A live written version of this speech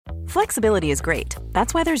Flexibility is great.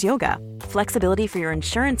 That's why there's yoga. Flexibility for your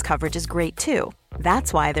insurance coverage is great too.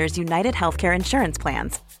 That's why there's United Healthcare Insurance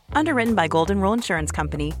Plans. Underwritten by Golden Rule Insurance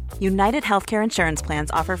Company, United Healthcare Insurance Plans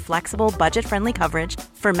offer flexible, budget-friendly coverage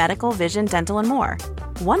for medical, vision, dental, and more.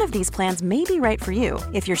 One of these plans may be right for you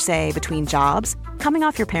if you're, say, between jobs, coming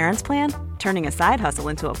off your parents' plan, turning a side hustle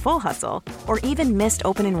into a full hustle, or even missed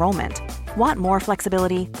open enrollment. Want more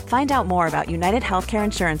flexibility? Find out more about United Healthcare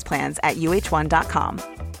Insurance Plans at uh1.com.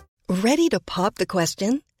 Ready to pop the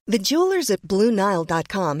question? The jewelers at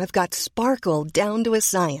BlueNile.com have got sparkle down to a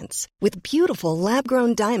science with beautiful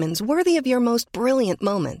lab-grown diamonds worthy of your most brilliant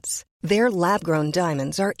moments. Their lab-grown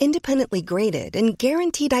diamonds are independently graded and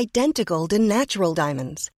guaranteed identical to natural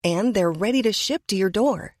diamonds, and they're ready to ship to your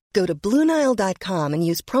door. Go to BlueNile.com and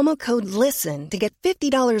use promo code LISTEN to get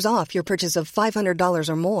 $50 off your purchase of $500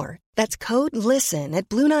 or more. That's code LISTEN at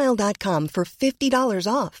BlueNile.com for $50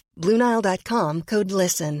 off. BlueNile.com, code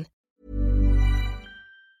LISTEN.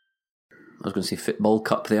 I was going to say Football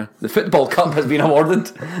Cup there. The Football Cup has been awarded.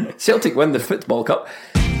 Celtic win the Football Cup.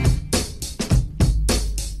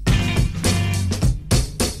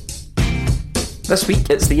 This week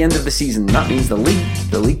it's the end of the season. That means the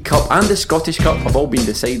League Cup and the Scottish Cup have all been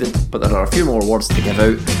decided, but there are a few more awards to give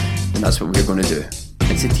out, and that's what we're going to do.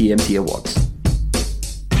 It's the TMT Awards.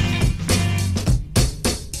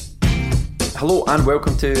 Hello and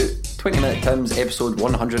welcome to 20 Minute Tim's episode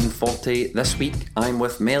 140. This week I'm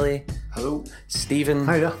with Melly. Hello. Stephen.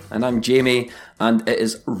 Hiya. And I'm Jamie. And it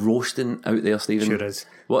is roasting out there, Stephen. Sure is.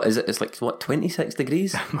 What is it? It's like, 26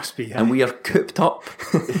 degrees? Must be, yeah. And we are cooped up.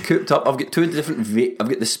 I've got two different... I've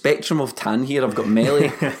got the spectrum of tan here. I've got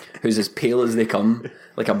Melly, who's as pale as they come,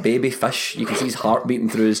 like a baby fish. You can see his heart beating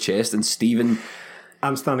through his chest. And Stephen...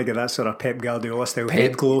 I'm starting to get that sort of Pep Guardiola style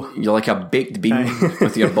head glow. You're like a baked bean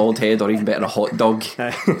with your bald head, or even better, a hot dog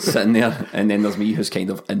sitting there. And then there's me, who's kind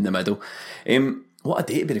of in the middle. What a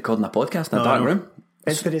day to be recording a podcast in a dark room.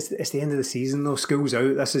 It's the end of the season though. School's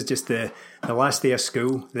out. This is just the last day of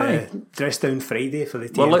school. The dress down Friday for the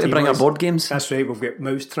TMT. We're allowed to bring our board games. That's right. We've got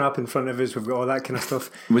Mousetrap in front of us. We've got all that kind of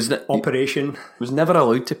stuff. Operation. Was never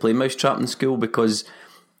allowed to play Mousetrap in school because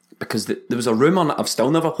there was a rumour. I've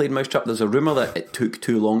still never played Mousetrap. There's a rumour that it took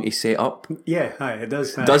too long to set up. Yeah, it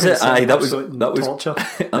does. Does it? That was torture.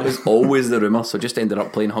 That was always the rumour. So just ended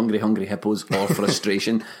up playing Hungry Hungry Hippos or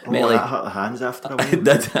Frustration. That hurt the hands after a while.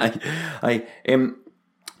 Did.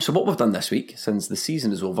 So what we've done this week, since the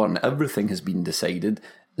season is over and everything has been decided,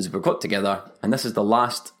 is we've got together, and this is the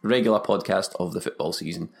last regular podcast of the football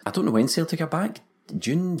season. I don't know when Celtic are back.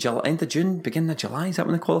 June, July, end of June, beginning of July, is that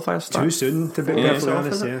when the qualifiers start? Too soon, to be perfectly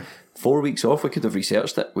honest, yeah. 4 weeks off, we could have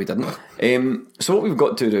researched it, we didn't. So what we've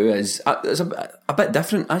got to do is, it's a bit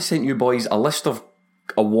different. I sent you boys a list of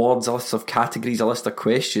awards, a list of categories, a list of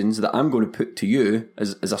questions that I'm going to put to you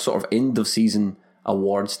as a sort of end of season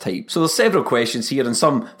awards type. So there's several questions here and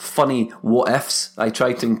some funny what ifs. I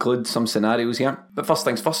tried to include some scenarios here. But first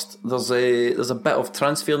things first, there's a bit of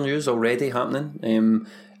transfer news already happening.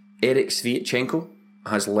 Eric Sviatchenko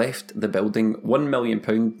has left the building, £1 million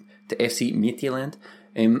to FC Midtjylland.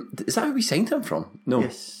 Is that who we signed him from? No.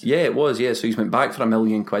 Yes. Yeah, it was, yeah. So he's went back for £1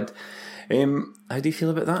 million. How do you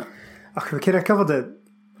feel about that? We kind of covered it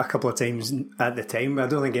a couple of times at the time, but I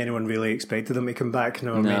don't think anyone really expected him to come back.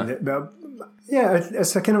 No, I mean, but yeah,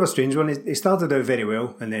 it's a kind of a strange one. He started out very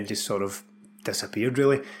well and then just sort of disappeared,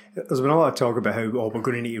 really. There's been a lot of talk about how we're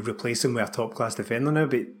going to need to replace him with a top class defender now,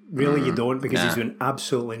 but really you don't, because he's been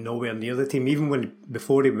absolutely nowhere near the team. Even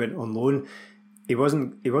before he went on loan, he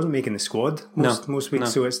wasn't making the squad most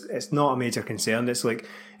weeks, so it's not a major concern. It's like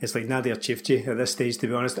Nadir Chifchi at this stage, to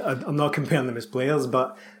be honest. I'm not comparing them as players,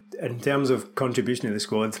 but in terms of contribution to the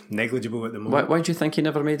squad, negligible at the moment. Why do you think he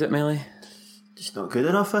never made it, Melly? Just not good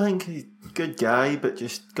enough, I think. He's a good guy, but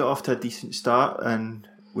just got off to a decent start, and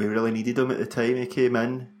we really needed him at the time. He came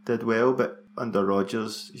in, did well, but under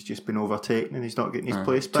Rodgers, he's just been overtaken and he's not getting his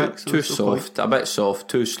place back. Too soft, a bit soft,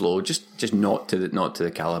 too slow, just not to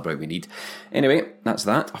the calibre we need. Anyway, that's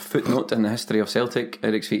that. A footnote in the history of Celtic.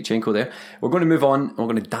 Eric Sviatchenko there. We're going to move on. We're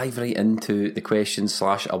going to dive right into the questions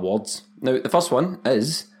 / awards. Now, the first one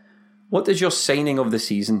is, what is your signing of the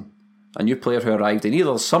season? A new player who arrived in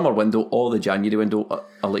either the summer window or the January window.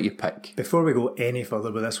 I'll let you pick. Before we go any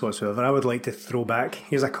further with this whatsoever, I would like to throw back,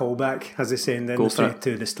 here's a callback, as they say in the industry,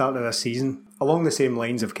 to the start of this season. Along the same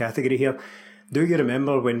lines of category here, do you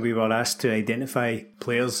remember when we were asked to identify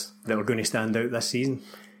players that were going to stand out this season?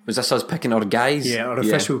 Was this us picking our guys? Yeah, our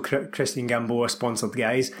official Christian Gamboa sponsored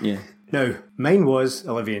guys. Yeah. Now, mine was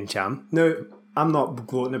Olivier Ntcham. Now, I'm not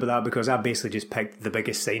gloating about that because I basically just picked the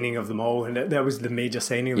biggest signing of them all, and that was the major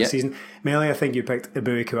signing of the season. Melly, I think you picked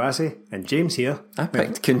Ibui Kouassi, and James here. I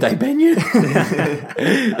picked Koundé Benyu.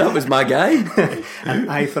 That was my guy. An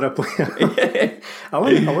eye for a player. I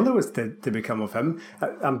wonder what's to become of him.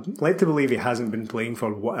 I'm led to believe he hasn't been playing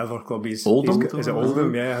for whatever club Oldham? Is it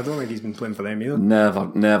Oldham? Yeah, I don't think he's been playing for them either.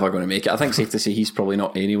 Never going to make it. I think it's safe to say he's probably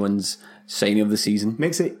not anyone's signing of the season.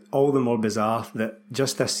 Makes it all the more bizarre that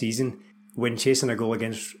just this season, when chasing a goal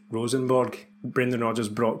against Rosenborg, Brendan Rodgers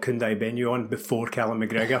brought Koundé Benyu on before Callum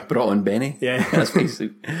McGregor. Brought on Benny. Yeah. That's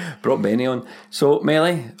basically brought Benny on. So,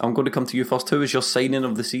 Melly, I'm going to come to you first. Who was your signing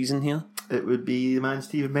of the season here? It would be the man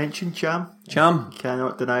Stephen mentioned, Cham.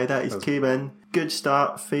 Cannot deny that. He's came in, good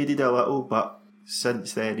start, faded a little, but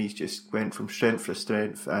since then he's just went from strength to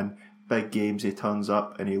strength, and big games he turns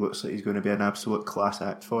up and he looks like he's going to be an absolute class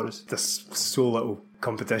act for us. There's so little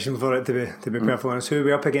competition for it, to be perfectly honest. Who are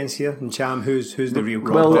we up against here? And Cham, who's the real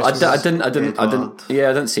competition? Well, I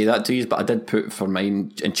didn't say that to you, but I did put for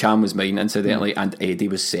mine, and Cham was mine incidentally, and Eddie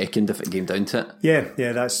was second if it came down to it.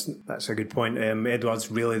 Yeah, that's a good point.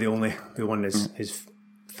 Edward's really the one is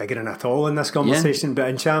figuring at all in this conversation. But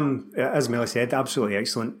in Cham, as Melly said, absolutely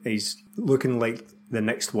excellent. He's looking like the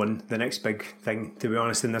next big thing, to be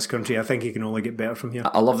honest, in this country. I think he can only get better from here.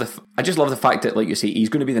 I just love the fact that, like you say, he's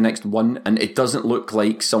going to be the next one, and it doesn't look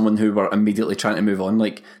like someone who we're immediately trying to move on.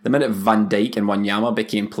 Like, the minute Van Dijk and Wanyama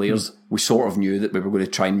became players, we sort of knew that we were going to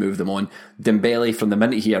try and move them on. Dembele, from the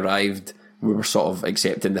minute he arrived, we were sort of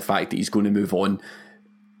accepting the fact that he's going to move on.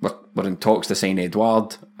 We're in talks to sign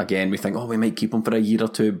Edouard. Again, we think, we might keep him for a year or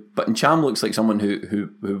two. But Cham looks like someone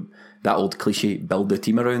who that old cliche, build the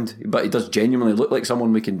team around. But he does genuinely look like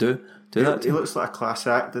someone we can do that. He looks like a class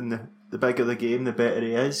act, and the bigger the game, the better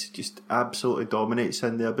he is. Just absolutely dominates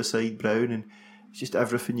in there beside Brown, and it's just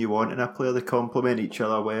everything you want in a player. They complement each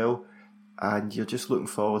other well, and you're just looking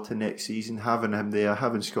forward to next season, having him there,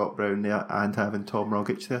 having Scott Brown there, and having Tom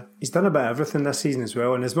Rogic there. He's done a bit of everything this season as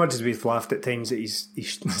well, and as much as we've laughed at times at his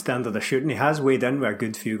standard of shooting, he has weighed in with a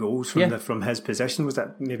good few goals from his position. Was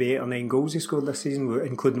that maybe 8 or 9 goals he scored this season,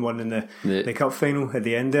 including one in the cup final at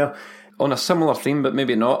the end there? On a similar theme, but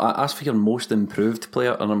maybe not, I asked for your most improved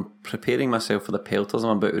player, and I'm preparing myself for the pelters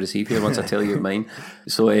I'm about to receive here once I tell you mine.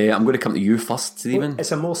 So I'm going to come to you first, Stephen.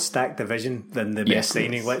 It's a more stacked division than the best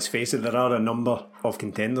signing. Let's face it, there are a number of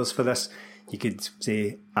contenders for this. You could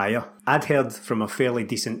say Ajer. I'd heard from a fairly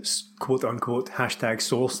decent quote-unquote hashtag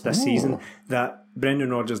source this season that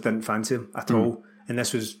Brendan Rodgers didn't fancy him at all. And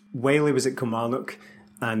this was while he was at Kilmarnock,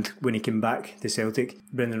 and when he came back to Celtic,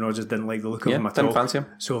 Brendan Rodgers didn't like the look of him at all. Didn't fancy him.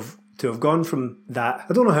 So to have gone from that,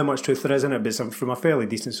 I don't know how much truth there is in it, but it's from a fairly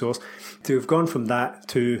decent source, to have gone from that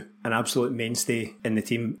to an absolute mainstay in the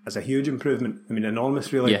team is a huge improvement. I mean,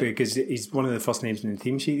 enormous really, because he's one of the first names in the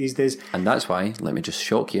team sheet these days. And that's why, let me just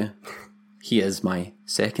shock you, he is my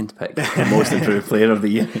second pick, the most improved player of the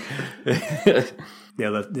year.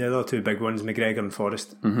 The other two big ones, McGregor and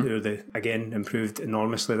Forrest, who are again improved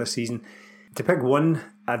enormously this season. To pick one,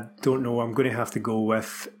 I don't know. I'm going to have to go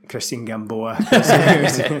with Christian Gamboa.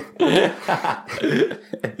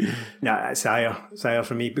 Nah, it's Ajer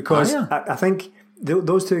for me, because I think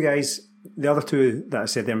those two guys, the other two that I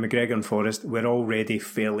said there, McGregor and Forrest, were already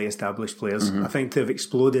fairly established players. I think to have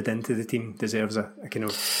exploded into the team deserves a kind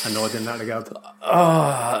of a nod in that regard.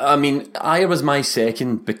 I mean, Ajer was my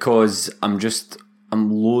second because I'm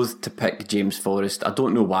loath to pick James Forrest. I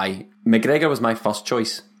don't know why. McGregor was my first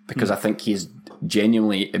choice because I think he's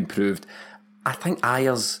genuinely improved. I think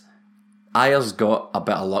Ajer's got a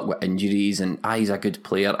bit of luck with injuries, and he's a good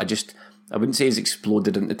player. I wouldn't say he's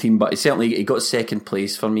exploded in the team, but he got second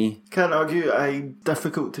place for me. Can't argue. I'm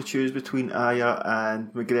difficult to choose between Ajer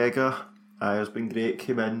and McGregor. Ajer's been great,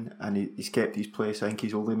 came in and he's kept his place. I think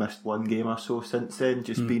he's only missed one game or so since then,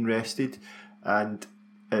 just been rested. And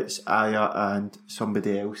it's Ajer and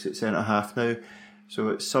somebody else at centre-half now. So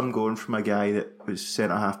it's some going from a guy that was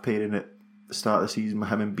centre-half pairing at the start of the season with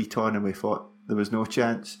him and Beaton, and we thought there was no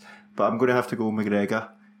chance. But I'm going to have to go McGregor.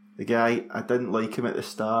 The guy, I didn't like him at the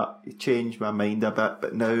start. He changed my mind a bit,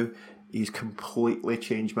 but now he's completely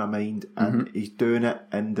changed my mind, and he's doing it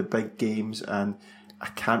in the big games, and I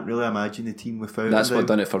can't really imagine the team without him. That's what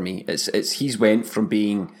done it for me. It's he's went from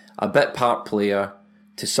being a bit part player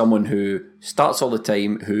to someone who starts all the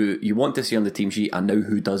time, who you want to see on the team sheet, and now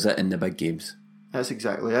who does it in the big games. That's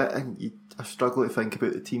exactly it. And I struggle to think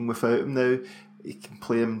about the team without him now. He can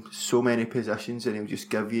play him so many positions, and he'll just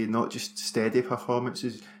give you not just steady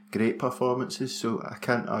performances, great performances. So I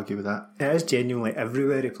can't argue with that. It is genuinely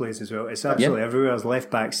everywhere he plays as well. It's absolutely everywhere. As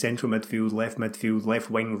left back, central midfield, left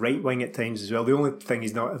wing, right wing at times as well. The only thing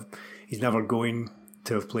he's never going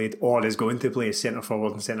to have played or is going to play centre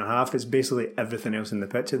forward and centre half. It's basically everything else in the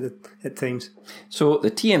pitch at times. So the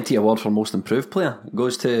TMT award for most improved player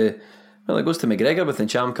goes to McGregor, with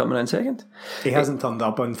Ncham coming in second. He hasn't turned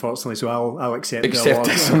up, unfortunately, so I'll accept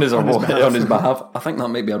this on his behalf. I think that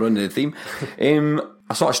might be a run of the theme.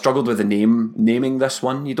 I sort of struggled with the naming this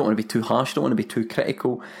one. You don't want to be too harsh, you don't want to be too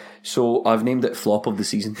critical. So I've named it flop of the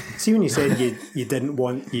season. See, when you said you didn't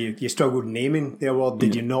want, you struggled naming the award,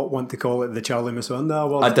 did you not want to call it the Charlie Musonda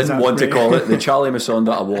award? I didn't want to call it the Charlie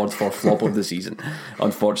Musonda award for flop of the season,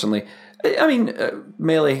 unfortunately. I mean,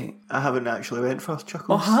 Melly. I haven't actually went for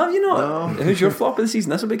chuckles. Oh, have you not? No. Who's your flop of the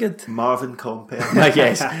season? This will be good. Marvin Comper.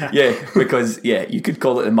 Yes, yeah, because you could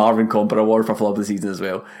call it the Marvin Comper award for flop of the season as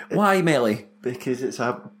well. Why, Melly? Because it's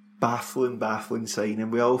a baffling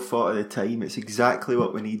signing. We all thought at the time it's exactly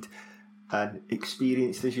what we need. And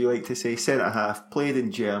experienced, as you like to say, centre half, played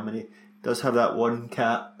in Germany, does have that one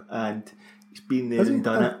cap, and he's been there and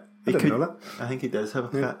done it. I didn't know that. I think he does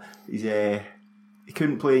have a cap. He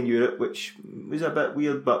couldn't play in Europe, which was a bit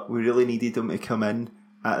weird, but we really needed him to come in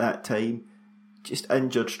at that time. Just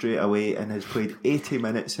injured straight away, and has played 80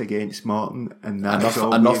 minutes against Morton, and that's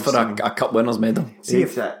enough for a cup winners medal. See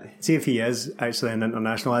if he is actually an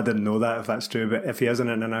international. I didn't know that, if that's true, but if he is an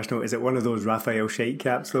international, is it one of those Raphael Scheidt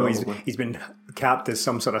caps though? He's been capped as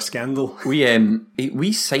some sort of scandal.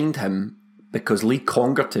 We signed him because Lee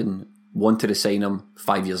Congerton wanted to sign him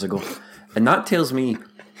 5 years ago, and that tells me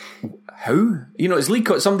how?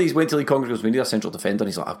 Somebody's went to Lee Congerton, goes, we need a central defender, and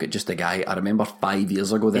he's like, I've got just a guy. I remember 5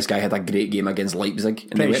 years ago this guy had a great game against Leipzig,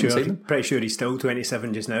 and pretty sure he's still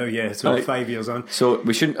 27 just now, so 5 years on. So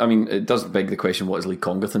we shouldn't, it does beg the question, what is Lee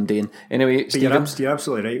Congerton doing? Anyway, but you're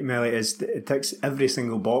absolutely right, Melly. It ticks every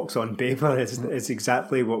single box on paper. It's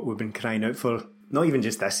exactly what we've been crying out for, not even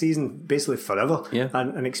just this season, basically forever. Yeah.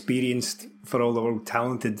 And experienced, for all the world,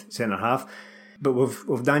 talented centre half. But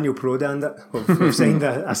we've Daniel Prodanned it. We've signed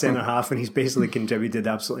a centre half, and he's basically contributed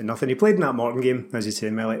absolutely nothing. He played in that Morton game, as you say,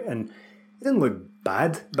 Melly, and he didn't look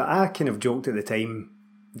bad. But I kind of joked at the time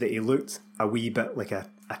that he looked a wee bit like a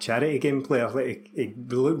charity game player. Like he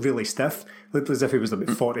looked really stiff. Looked as if he was about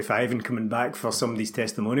 45 and coming back for somebody's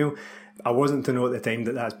testimonial. I wasn't to know at the time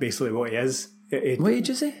that that's basically what he is. What age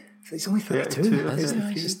is he? He's only 32.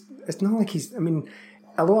 It's not like he's.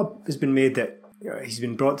 A lot has been made that he's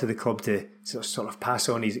been brought to the club to sort of pass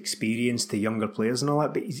on his experience to younger players and all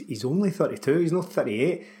that, but he's only 32, he's not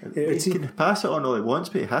 38. He can pass it on all he wants,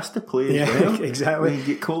 but he has to play as well. Exactly. You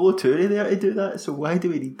get Colo Touré there to do that, so why do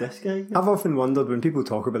we need this guy? I've often wondered, when people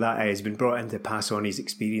talk about that, he's been brought in to pass on his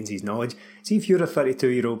experience, his knowledge. See, if you're a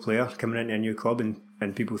 32-year-old player coming into a new club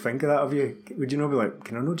and people think of that of you, would you not be like,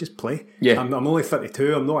 can I not just play? Yeah. I'm only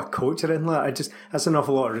 32, I'm not a coach or anything like that. That's an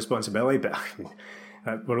awful lot of responsibility, but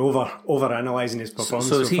we're over analysing his performance.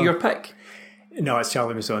 So is he your pick? No, it's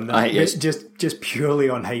Charlie Musonda. Yes. Just purely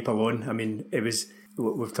on hype alone. It was.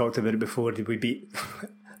 We've talked about it before. Did we beat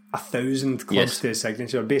 1,000 clubs to his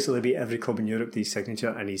signature? Basically, beat every club in Europe to his signature,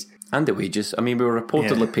 and the wages. We were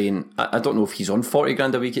reportedly paying. I don't know if he's on 40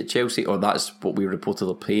 grand a week at Chelsea or that's what we were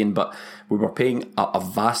reportedly paying, but we were paying a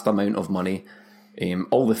vast amount of money.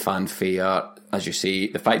 All the fanfare, as you say,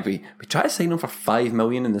 the fact we tried to sign him for 5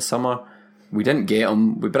 million in the summer. We didn't get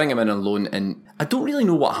him. We bring him in on loan, and I don't really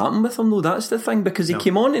know what happened with him though. That's the thing, because he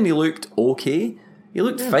came on and he looked okay. He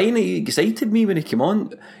looked fine. He excited me when he came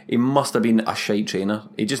on. He must have been a shite trainer.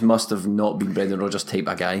 He just must have not been Brendan Rodgers type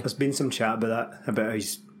of guy. There's been some chat about that, about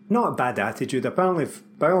his not a bad attitude. Apparently,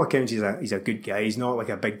 by all accounts, he's a good guy. He's not like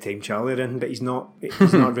a big time Charlie or anything, but he's not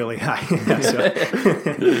really high.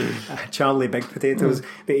 Charlie Big Potatoes,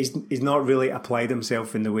 but he's not really applied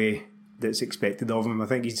himself in the way that's expected of him. I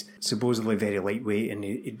think he's supposedly very lightweight and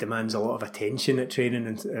he demands a lot of attention at training,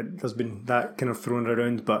 and there's been that kind of thrown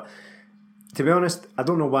around. But to be honest, I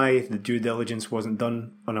don't know why the due diligence wasn't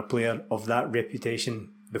done on a player of that reputation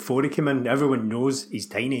before he came in. Everyone knows he's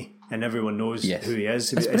tiny and everyone knows who he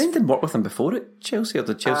is. Has Brendan worked with him before at Chelsea, or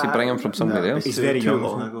did Chelsea bring him from somewhere else? He's very young.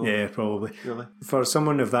 Long ago. Yeah, probably. Really? For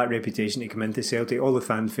someone of that reputation to come into Celtic, all the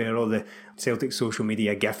fanfare, all the Celtic social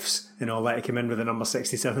media gifs and all that, to come in with the number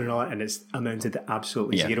 67 and all that, and it's amounted to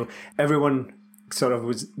absolutely zero. Everyone sort of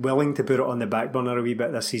was willing to put it on the back burner a wee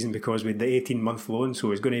bit this season because we had the 18-month loan,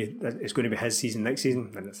 so it's going to be his season next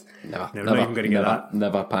season, and it's never even going to get that.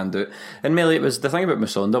 Never panned out. And Melly, it was the thing about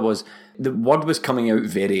Musonda was the word was coming out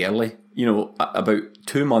very early. About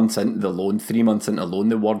 2 months into the loan, 3 months into the loan,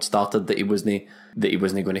 the word started that he wasn't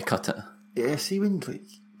going to cut it. Yeah, see when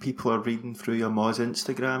people are reading through your Moz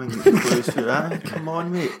Instagram and getting clues through that. Come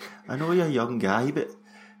on, mate. I know you're a young guy, but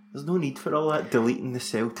There's no need for all that deleting the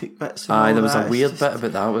Celtic bits. Aye, there was that. a weird bit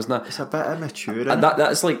about that, wasn't it? It's a bit immature.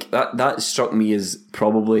 That's like that struck me as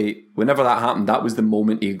probably whenever that happened, that was the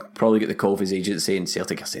moment you probably get the call of his agent saying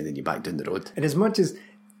Celtic are sending you back down the road. And as much as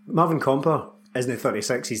Marvin Comper isn't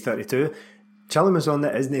 36, he's 32. Challam was on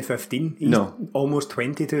that isn't 15. He's almost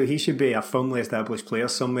 22. He should be a firmly established player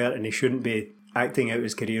somewhere, and he shouldn't be acting out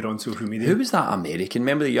his career on social media. Who was that American?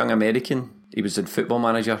 Remember the young American? He was in Football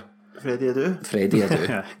Manager. Freddie Adu. Freddie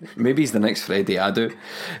Adu. Maybe he's the next Freddie Adu.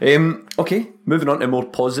 Okay, moving on to a more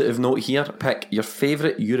positive note here. Pick your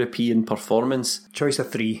favourite European performance. Choice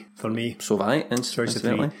of 3 for me. So have I. Choice of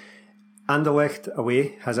 3. Anderlecht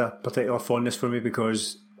away has a particular fondness for me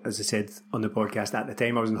because, as I said on the podcast at the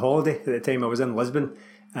time, I was on holiday. At the time I was in Lisbon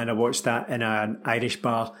and I watched that in an Irish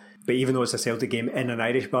bar. But even though it's a Celtic game in an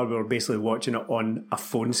Irish bar, we were basically watching it on a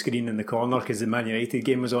phone screen in the corner because the Man United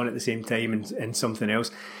game was on at the same time and something else.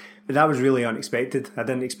 But that was really unexpected. I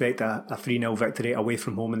didn't expect a 3-0 victory away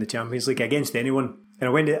from home in the Champions League against anyone.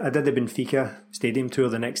 And I did the Benfica stadium tour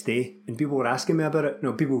the next day, and people were asking me about it.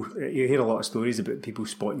 You hear a lot of stories about people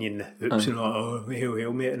spotting you in the hoops and like, oh,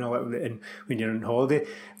 hail mate, and all that, and when you're on holiday.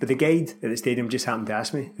 But the guide at the stadium just happened to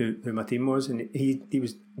ask me who my team was, and he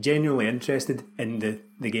was genuinely interested in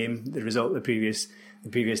the game, the result the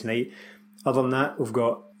previous night. Other than that, we've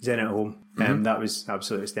got Zenit at home, and that was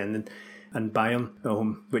absolutely outstanding. And Bayern at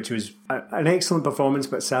home, which was an excellent performance,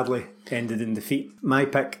 but sadly ended in defeat. My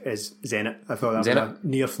pick is Zenit. I thought that was a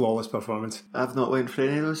near flawless performance. I've not went for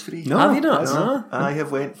any of those 3. No, have you not? No. I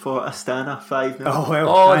have went for Astana 5-0. Oh,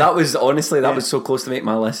 well. That was honestly that was so close to make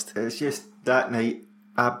my list. It's just that night,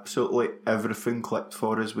 absolutely everything clicked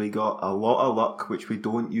for us. We got a lot of luck, which we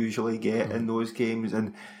don't usually get in those games,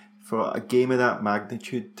 and for a game of that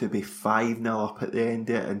magnitude to be 5-0 up at the end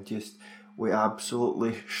of it and just. We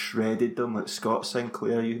absolutely shredded them. Like Scott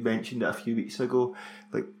Sinclair, you mentioned it a few weeks ago.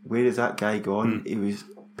 Like, where is that guy gone? He was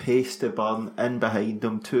pace to burn, in behind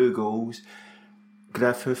him, 2 goals.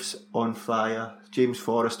 Griffiths on fire, James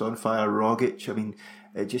Forrest on fire, Rogic. I mean,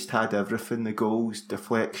 it just had everything. The goals,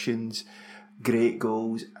 deflections, great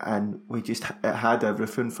goals, and it had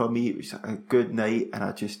everything for me. It was a good night, and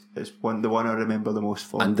it's the one I remember the most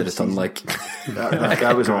fond. And the return leg.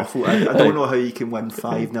 That was awful. I don't know how you can win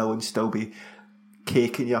 5-0 and still be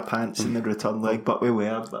caking your pants in the return leg, but we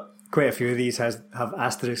were. But quite a few of these have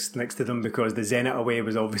asterisks next to them because the Zenit away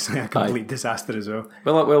was obviously a complete disaster as well.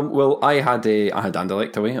 Well, I had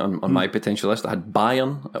Anderlecht away on my potential list. I had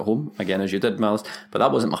Bayern at home again, as you did, Miles, but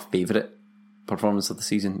that wasn't my favourite performance of the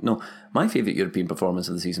season. No, my favourite European performance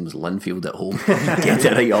of the season was Linfield at home. Get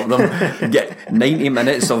it right up them. Get 90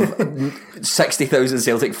 minutes of 60,000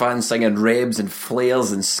 Celtic fans singing rebs and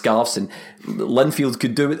flares and scarves, and Linfield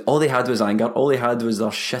could do it. All they had was anger. All they had was their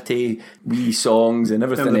shitty wee songs and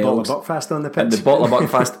everything and the else. Bottle of Buckfast on the pitch. And the Bottle of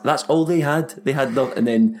Buckfast. That's all they had. They had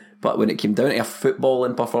but when it came down to a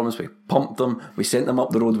footballing performance, we pumped them, we sent them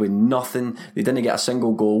up the road with nothing. They didn't get a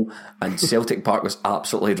single goal, and Celtic Park was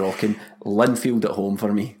absolutely rocking. Linfield at home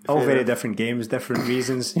for me. All very different games, different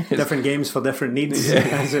reasons, different games for different needs.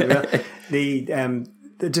 As it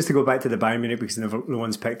were. Just to go back to the Bayern Munich, because no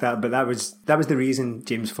one's picked that, but that was the reason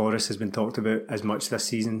James Forrest has been talked about as much this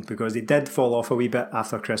season, because they did fall off a wee bit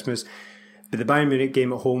after Christmas. But the Bayern Munich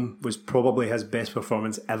game at home was probably his best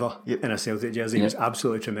performance ever in a Celtic jersey. It was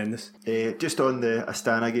absolutely tremendous. Just on the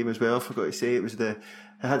Astana game as well, I forgot to say, it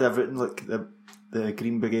had everything, like the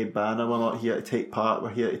Green Brigade banner, we're not here to take part, we're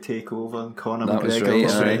here to take over, and Conor McGregor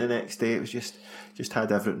was right the next day. It was just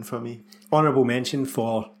had everything for me. Honourable mention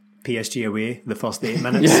for PSG away, the first 8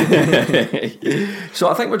 minutes. So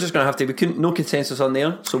I think we're just going to have to, no consensus on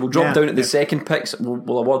there, so we'll drop down to the second picks.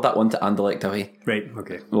 We'll award that one to Anderlecht away. Right,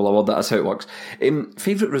 okay. We'll award that, that's how it works.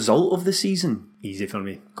 Favourite result of the season? Easy for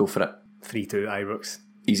me. Go for it. 3-2 Ibrox.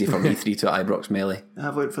 Easy for me, 3-2 Ibrox melee.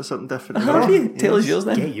 I've went for something different. Have you? Tell us yours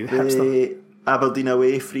then. Get you, hipster. Aberdeen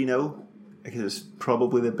away 3-0, because it's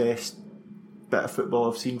probably the best bit of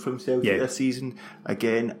football I've seen from Celtic this season.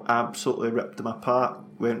 Again, absolutely ripped them apart.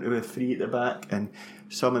 Went with 3 at the back, and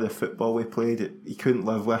some of the football we played, he couldn't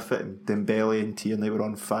live with it, and Dembele and Tierney were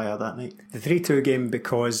on fire that night. The 3-2 game,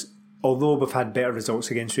 because although we've had better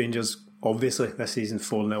results against Rangers, obviously this season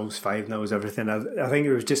 4-0s, 5-0s, everything, I think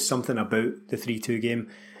it was just something about the 3-2 game.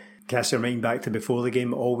 Cast your mind back to before the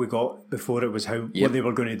game, all we got before it was what they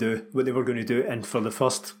were going to do, and for the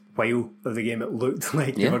first while of the game it looked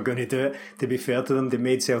like they were going to do it. To be fair to them, they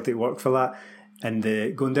made Celtic work for that, and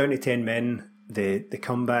going down to 10 men, the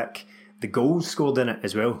comeback, the goals scored in it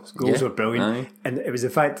as well. Goals were brilliant. And it was the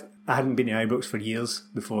fact, I hadn't been to Ibrox for years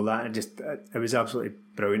before that. It was absolutely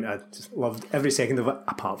brilliant. I just loved every second of it,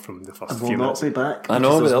 apart from the first few minutes. Will not be back. I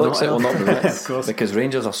know, but it looks like we'll not be back. Of course. Because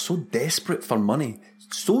Rangers are so desperate for money.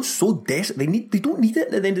 So desperate. They don't need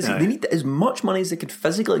it at the end of the season. They need as much money as they could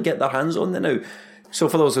physically get their hands on it now. So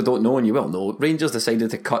for those who don't know, and you will know, Rangers decided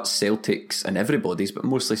to cut Celtic's and everybody's, but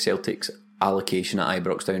mostly Celtic's allocation at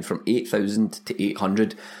Ibrox down from 8,000 to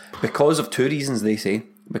 800 because of two reasons, they say.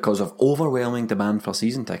 Because of overwhelming demand for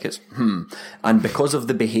season tickets, and because of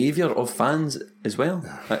the behaviour of fans as well,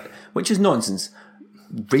 which is nonsense.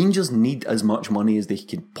 Rangers need as much money as they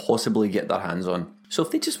can possibly get their hands on. So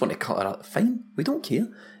if they just want to cut it out, fine, we don't care.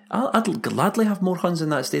 I'd gladly have more Huns in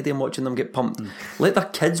that stadium watching them get pumped. Let their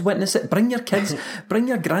kids witness it. Bring your kids, bring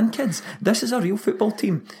your grandkids. This is a real football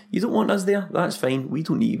team. You don't want us there? That's fine. We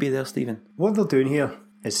don't need to be there, Stephen. What they're doing here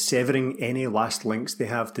is severing any last links they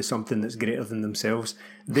have to something that's greater than themselves.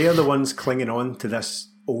 They're the ones clinging on to this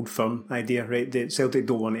old firm idea, right? Celtic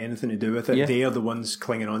don't want anything to do with it. Yeah. They are the ones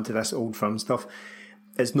clinging on to this old firm stuff.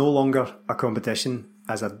 It's no longer a competition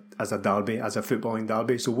as a derby, as a footballing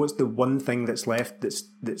derby. So what's the one thing that's left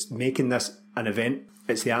that's making this an event?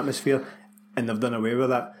 It's the atmosphere, and they've done away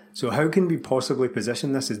with that. So how can we possibly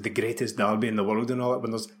position this as the greatest derby in the world and all that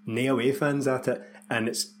when there's no away fans at it, and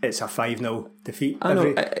it's a 5-0 defeat? I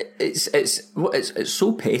know, it's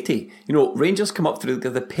so petty. You know, Rangers come up through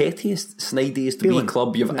the pettiest, snidiest wee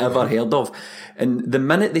club you've ever heard of, and the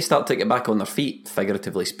minute they start to get back on their feet,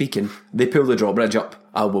 figuratively speaking, they pull the drawbridge up.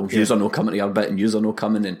 Yous are no coming to our bit, and yous are no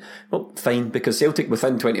coming in. Well, fine, because Celtic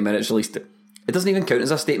within 20 minutes released it. It doesn't even count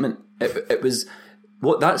as a statement. It was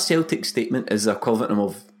what that Celtic statement is the equivalent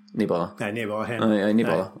of. No bother. No bother. No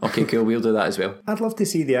bother. Okay, cool. We'll do that as well. I'd love to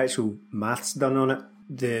see the actual maths done on it.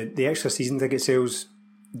 The extra season ticket sales,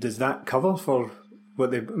 does that cover for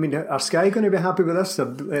what they? I mean, are Sky going to be happy with this? Are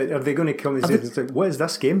they going to come and say, "What is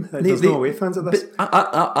this game? There's no away fans at this."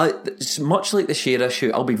 But it's much like the share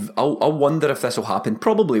issue. I'll wonder if this will happen.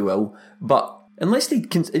 Probably will, but. Unless it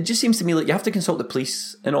just seems to me like you have to consult the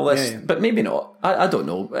police and all this, but maybe not. I don't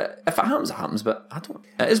know. If it happens, it happens, but I don't.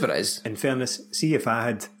 It is what it is. In fairness, see if I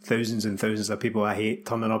had thousands and thousands of people I hate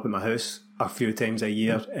turning up at my house a few times a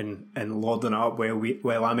year and lording it up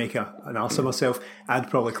while I make an arse of myself, I'd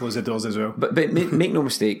probably close the doors as well. But make no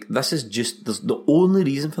mistake, this is just the only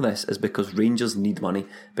reason for this is because Rangers need money,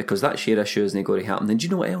 because that share issue isn't going to happen. And do you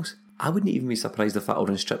know what else? I wouldn't even be surprised if that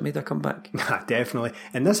orange strip made a comeback. Definitely.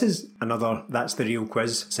 And this is another that's the real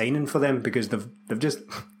quiz signing for them, because they've just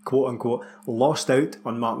quote unquote lost out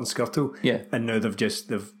on Martin Skirtle. Yeah. And now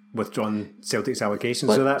they've withdrawn Celtic's allocation.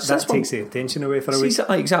 So that takes the attention away for a week.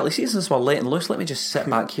 Exactly. See, since we're letting loose, let me just sit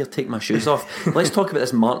back here, take my shoes off. Let's talk about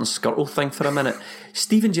this Martin Skirtle thing for a minute.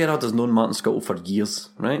 Steven Gerrard has known Martin Skirtle for years,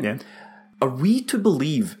 right? Yeah. Are we to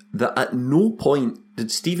believe that at no point did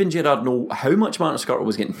Steven Gerrard know how much Martin Skirtle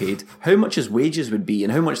was getting paid, how much his wages would be,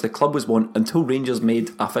 and how much the club was want until Rangers made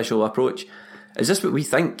official approach? Is this what we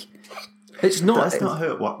think? It's not. That's not how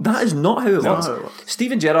it works. That is not how it works.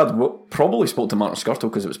 Steven Gerrard probably spoke to Martin Skirtle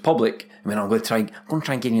because it was public. I mean, I'm going to try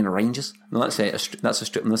and get you into Rangers. No, that's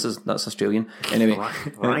Australian. Anyway,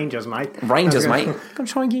 Rangers, mate. Rangers, mate. I'm going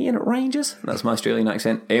to try and get you in at Rangers. That's my Australian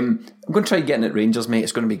accent. I'm going to try getting at Rangers, mate.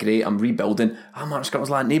 It's going to be great. I'm rebuilding. Martin Skirtle's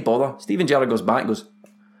like, no bother. Steven Gerrard goes back and goes,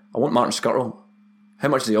 I want Martin Skirtle. How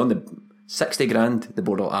much is he on? The 60 grand. The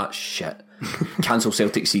board are like, shit. Cancel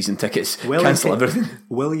Celtic season tickets. Cancel everything.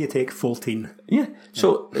 Will you take 14? Yeah.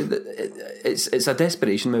 So it's a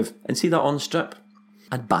desperation move. And see that on strip?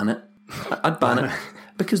 I'd ban it. I'd ban it.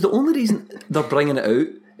 Because the only reason they're bringing it out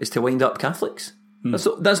is to wind up Catholics.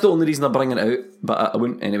 That's the only reason they're bringing it out. But I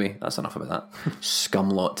wouldn't. Anyway, that's enough about that. Scum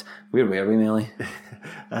lot. Where were we, Melly?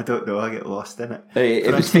 I don't know. I get lost in it.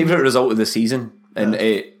 It was favourite result of the season.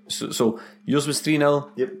 And so yours was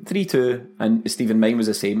 3-0, yep. 3-2, and Stephen, mine was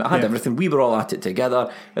the same. I had everything. We were all at it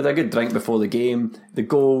together. I had a good drink before the game. The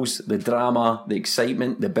goals, the drama, the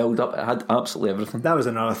excitement, the build-up. It had absolutely everything. That was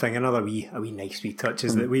another thing. Another nice touch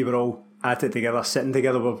is that we were all at it together, sitting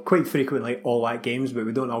together. We're quite frequently all at games, but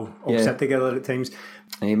we don't all sit together at times.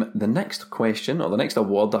 The next question, or the next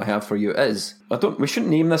award that I have for you is, we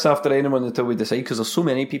shouldn't name this after anyone until we decide, because there's so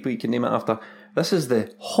many people you can name it after. This is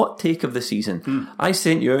the hot take of the season. I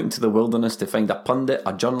sent you out into the wilderness to find a pundit,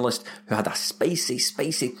 a journalist who had a spicy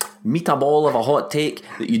meatball of a hot take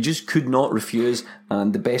that you just could not refuse,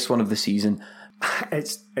 and the best one of the season.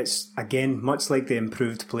 It's again much like the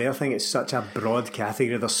improved player thing. It's such a broad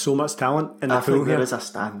category. There's so much talent in the pool here. There is a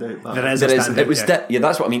standout. There is a standout.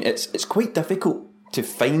 That's what I mean. It's quite difficult to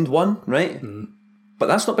find one, right? But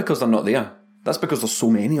that's not because they're not there. That's because there's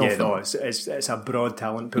so many of them. No, it's a broad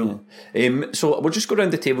talent pool. So we'll just go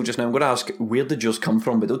around the table just now. I'm going to ask, where did yours come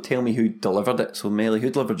from? But don't tell me who delivered it. So, Melly,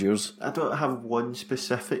 who delivered yours? I don't have one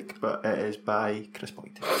specific, but it is by Chris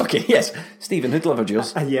Boyd. Okay, yes. Stephen, who delivered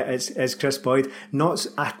yours? It's Chris Boyd.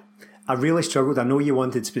 I really struggled. I know you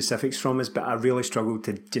wanted specifics from us, but I really struggled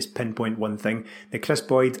to just pinpoint one thing. The Chris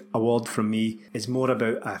Boyd award from me is more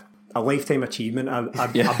about a lifetime achievement, a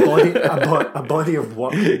body of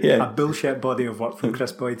work, a bullshit body of work from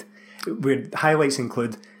Chris Boyd. Where highlights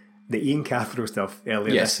include the Ian Cathro stuff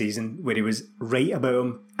earlier this season, where he was right about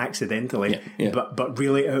him accidentally, but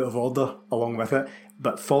really out of order along with it,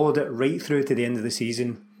 but followed it right through to the end of the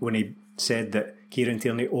season when he said that Kieran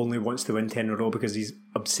Tierney only wants to win 10 in a row because he's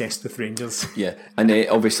obsessed with Rangers. Yeah, and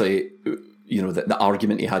obviously, you know, the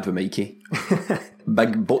argument he had with Mikey.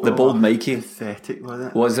 The bold Mikey. Pathetic,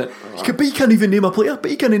 was it? But you can't even name a player,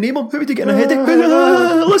 but you can't name him. Who would you get in a headache?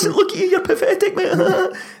 Listen, look at you, you're pathetic, mate.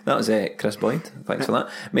 That was Chris Boyd. Thanks for that.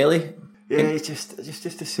 Melly? Yeah, it's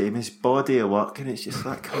just the same as body of work, and it's just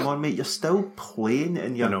like, come on, mate, you're still playing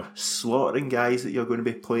and you're slaughtering guys that you're going to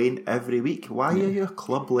be playing every week. Why are your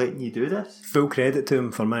club letting you do this? Full credit to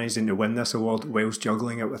him for managing to win this award whilst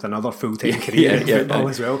juggling it with another full-time career in football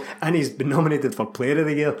as well. And he's been nominated for Player of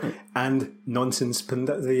the Year and Nonsense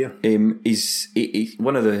Pundit of the Year. He's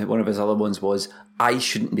one of his other ones was, I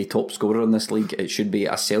shouldn't be top scorer in this league. It should be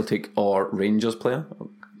a Celtic or Rangers player.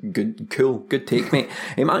 Good take, mate.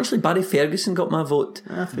 Actually, Barry Ferguson got my vote.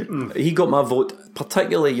 He got my vote,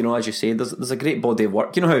 particularly, you know, as you say, there's a great body of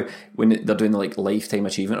work. You know how when they're doing the like Lifetime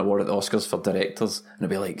Achievement Award at the Oscars for directors, and it'll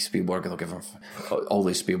be like Spielberg, they'll give him all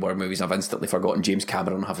these Spielberg movies. I've instantly forgotten James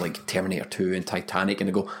Cameron have like Terminator 2 and Titanic, and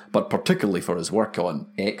they go, but particularly for his work on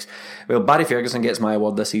X. Well, Barry Ferguson gets my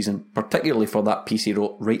award this season, particularly for that piece he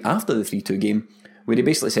wrote right after the 3-2 game, where he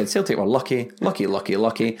basically said Celtic were lucky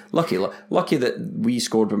that we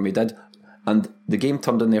scored when we did, and the game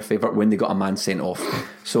turned in their favour when they got a man sent off.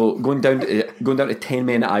 So going down to 10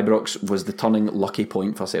 men at Ibrox was the turning lucky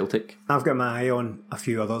point for Celtic. I've got my eye on a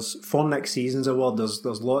few others for next season's award. There's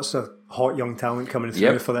lots of hot young talent coming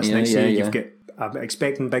through for this next year. You've got, I'm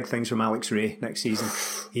expecting big things from Alex Ray next season.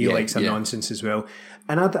 He likes a nonsense as well.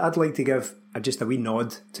 And I'd like to give just a wee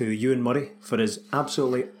nod to Ewan Murray for his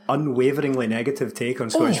absolutely unwaveringly negative take on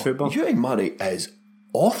Scottish football. Ewan Murray is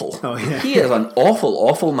awful. Oh, yeah. He is an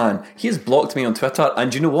awful man. He has blocked me on Twitter,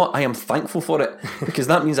 and you know what? I am thankful for it, because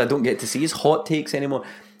that means I don't get to see his hot takes anymore.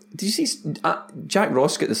 Did you see Jack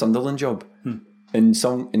Ross get the Sunderland job? And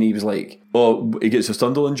he was like, oh, he gets a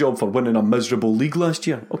Sunderland job for winning a miserable league last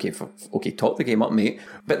year. Okay, talk the game up, mate.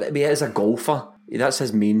 But he is a golfer. That's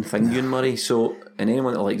his main thing, Ewan Murray. So, and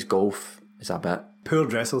anyone that likes golf is a bit poor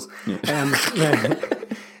dressels.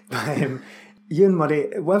 Ewan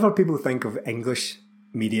Murray, whatever people think of English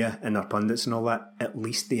media and their pundits and all that, at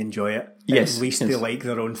least they enjoy it. Yes, at least they like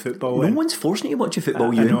their own football. No one's forcing you to watch your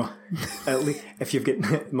football, Ewan. I know. At least, if you've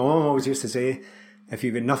got, my mum always used to say, if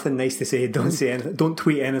you've got nothing nice to say, don't say anything. Don't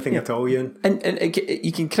tweet anything at all, Ewan. And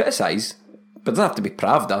you can criticise, but it doesn't have to be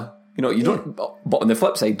Pravda. You know, you don't. But on the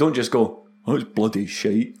flip side, don't just go, oh, it's bloody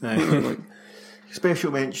shite.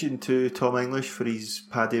 Special mention to Tom English for his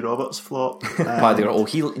Paddy Roberts flop.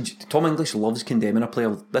 Tom English loves condemning a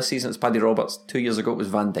player. This season it's Paddy Roberts. 2 years ago it was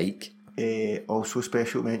Van Dijk. Also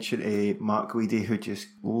special mention to Mark Weedy, who just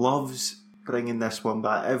loves bringing this one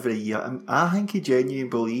back every year. I think he genuinely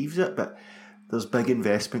believes it, but there's big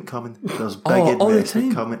investment coming. There's big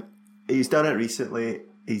investment coming. He's done it recently.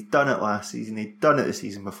 He's done it last season. He'd done it the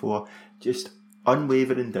season before. Just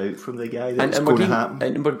unwavering doubt from the guy that it's going to happen.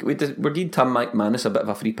 And we're giving Tim McManus a bit of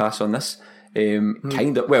a free pass on this.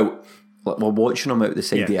 Kind of, well, we're watching him out the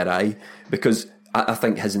side of our eye, because I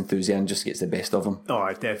think his enthusiasm just gets the best of him.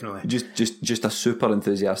 Oh, definitely. Just a super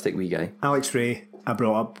enthusiastic wee guy. Alex Ray, I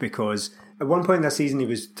brought up because at one point this season he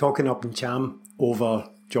was talking up Ncham over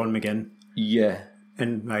John McGinn. Yeah.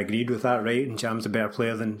 And I agreed with that, right? Ncham's a better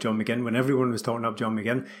player than John McGinn when everyone was talking up John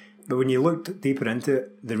McGinn. But when you looked deeper into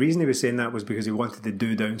it, the reason he was saying that was because he wanted to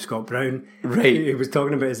do down Scott Brown. Right. He was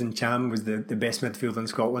talking about his Ncham was the best midfielder in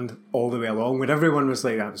Scotland all the way along, when everyone was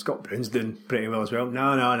like, Scott Brown's doing pretty well as well.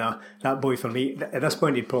 No. That boy, for me, at this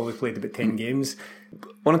point, he'd probably played about 10 games.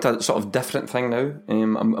 On to a sort of different thing now.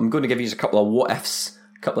 I'm going to give you a couple of what-ifs,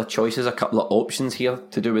 a couple of choices, a couple of options here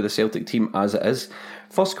to do with the Celtic team as it is.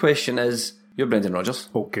 First question is, you're Brendan Rodgers.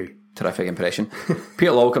 Okay. Terrific impression.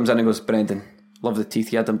 Peter Lawwell comes in and goes, Brendan, love the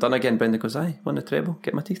teeth, you had them done again. Brendan goes, aye, won the treble,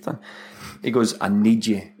 get my teeth done. He goes, I need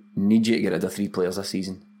you to get rid of 3 players this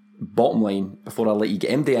season. Bottom line, before I let you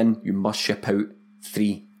get MD in, you must ship out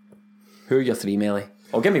 3. Who are your 3, Melly?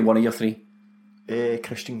 Or give me one of your 3.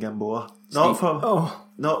 Christian Gamboa.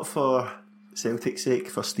 Not for Celtic's sake,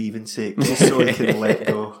 for Stephen's sake, just so he can let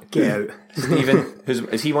go. Get out. Stephen,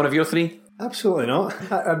 is he one of your three? Absolutely not.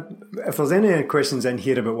 If there's any questions in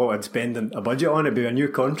here about what I'd spend a budget on, it'd be a new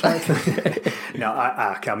contract. No,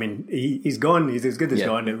 I mean, he's gone. He's as good as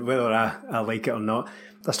gone, whether I like it or not.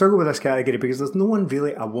 I struggle with this category because there's no one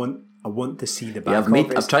really I want to see the back of.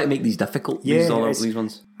 I've tried to make these difficult. These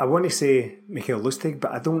ones. I want to say Mikael Lustig,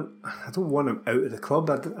 but I don't want him out of the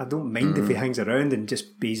club. I don't mind if he hangs around and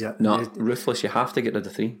just bees it. No, ruthless. You have to get rid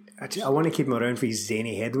of three. I want to keep him around for his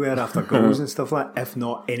zany headwear after goals and stuff like that, if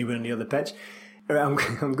not anywhere near the pitch. I'm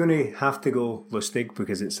going to have to go Lustig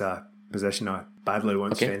because it's a position I badly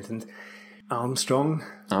want strengthened. Armstrong.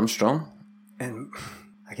 And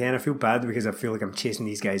again, I feel bad because I feel like I'm chasing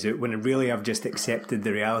these guys out when really I've just accepted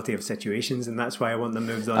the reality of situations, and that's why I want them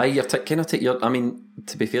moved on. You're I mean,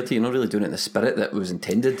 to be fair to you, you're not really doing it in the spirit that was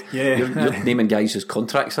intended. Yeah. You're naming guys whose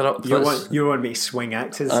contracts are up. You want me to swing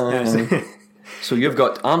axes. So you've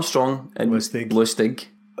got Armstrong and Lustig.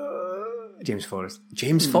 James Forrest.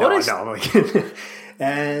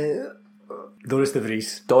 No, Doris de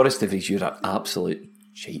Vries. You're an absolute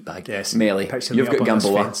shite bag. Yes. Melly. You've got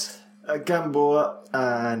Gamboa. Gamboa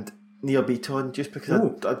and Near Beaton, just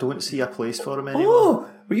because I don't see a place for him anymore. Oh,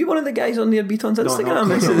 were you one of the guys on Near Beaton's Instagram?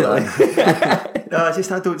 No,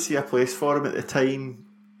 I don't see a place for him at the time.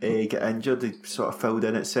 He got injured, he sort of filled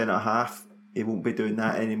in at centre half. He won't be doing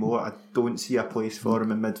that anymore. I don't see a place for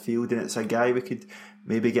him in midfield, and it's a guy we could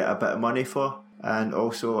maybe get a bit of money for. And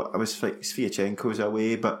also, I was like, Sviatchenko's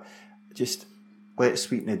away, but just let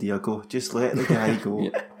Sweet Nadir go. Just let the guy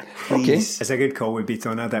go. Please. Okay. It's a good call with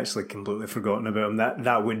Beaton. I'd actually completely forgotten about him.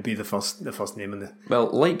 That would be the first name in the... Well,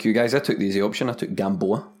 like you guys, I took the easy option. I took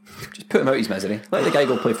Gamboa. Just put him out his misery. Let the guy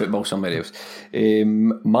go play football somewhere else.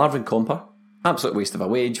 Marvin Comper. Absolute waste of a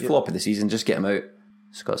wage. Flop of the season. Just get him out.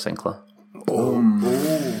 Scott Sinclair. Oh.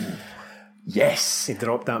 Yes. He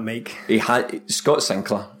dropped that mic. He had Scott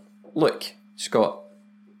Sinclair. Look, Scott,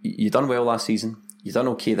 you done well last season. You done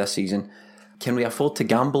okay this season. Can we afford to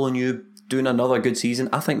gamble on you doing another good season?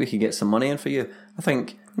 I think we could get some money in for you. I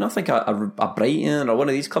think a Brighton or one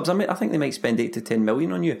of these clubs, I think they might spend 8 to 10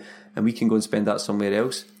 million on you, and we can go and spend that somewhere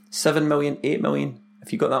else. 7 million, 8 million.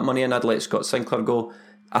 If you got that money in, I'd let Scott Sinclair go.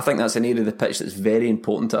 I think that's an area of the pitch that's very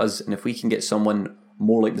important to us, and if we can get someone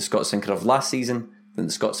more like the Scott Sinclair of last season than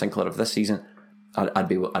the Scott Sinclair of this season, I'd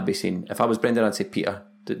be saying, if I was Brendan, I'd say, Peter,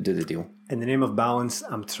 do the deal. In the name of balance,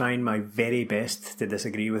 I'm trying my very best to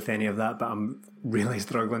disagree with any of that, but I'm really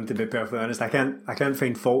struggling, to be perfectly honest. I can't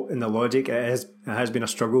find fault in the logic. It has been a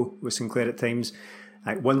struggle with Sinclair at times.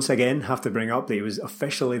 I once again have to bring up that he was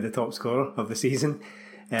officially the top scorer of the season.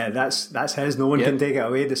 That's his. No one can take it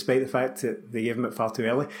away, despite the fact that they gave him it far too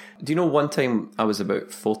early. Do you know, one time I was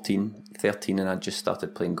about 14, 13 and I just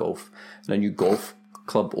started playing golf, and a new golf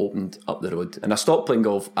club opened up the road, and I stopped playing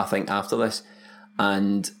golf, I think, after this,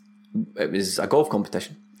 and it was a golf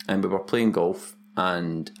competition, and we were playing golf,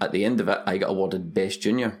 and at the end of it I got awarded Best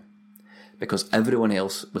Junior because everyone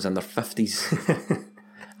else was in their 50s.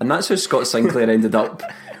 And that's how Scott Sinclair ended up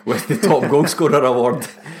with the top goal scorer award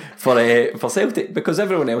for Celtic, because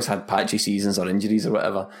everyone else had patchy seasons or injuries or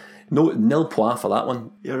whatever. No, nil point for that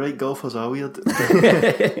one. You're right, golfers are weird.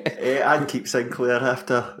 I'd keep Sinclair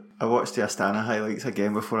after I watched the Astana highlights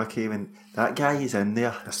again before I came, and that guy is in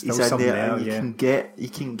there. He's in there, and you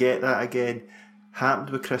can get that again.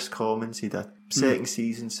 Happened with Chris Commons. He had a second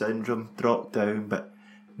season syndrome, dropped down, but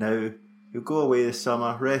now he'll go away this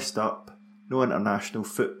summer, rest up, no international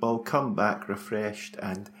football, come back refreshed,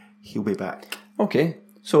 and he'll be back. Okay,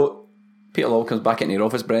 so Peter Law comes back into your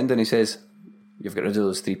office, Brendan. He says, you've got rid of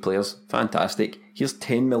those 3 players. Fantastic. Here's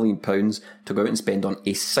 £10 million to go out and spend on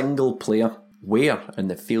a single player. Where in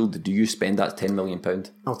the field do you spend that £10 million?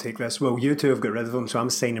 I'll take this. Well, you two have got rid of him, so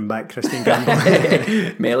I'm signing back Christian Gamble.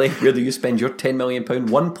 Melly, where do you spend your £10 million?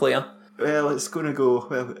 One player? Well, it's going to go...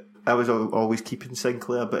 Well, I was always keeping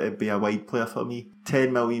Sinclair, but it'd be a wide player for me.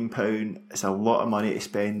 £10 million, it's a lot of money to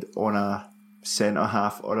spend on a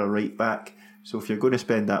centre-half or a right-back. So if you're going to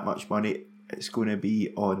spend that much money, it's going to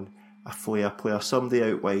be on a flair player, somebody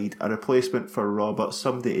out wide, a replacement for Roberts,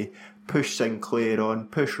 somebody to push Sinclair on,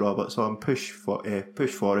 push Roberts on, push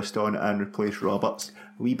Forrest on, and replace Roberts.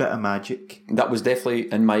 A wee bit of magic. That was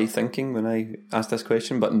definitely in my thinking when I asked this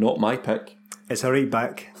question, but not my pick. It's a right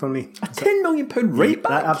back for me. A £10 million right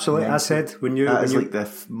back? Absolutely. I said when you... That is like the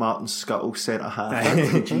Martin Scuttle centre-half.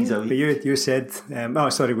 But you said...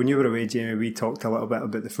 when you were away, Jamie, we talked a little bit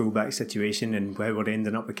about the full-back situation and how we're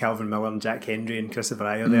ending up with Calvin Miller and Jack Hendry and Christopher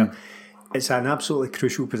Ayer there. It's an absolutely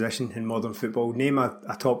crucial position in modern football. Name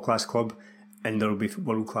a top-class club and there will be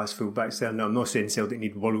world-class fullbacks there. Now, I'm not saying Celtic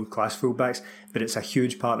need world-class fullbacks, but it's a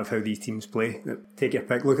huge part of how these teams play. Take your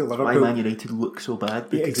pick. Look at Liverpool. Why Man United look so bad?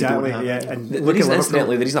 Yeah, exactly. Yeah, and the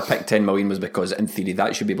reason I picked 10 million was because, in theory,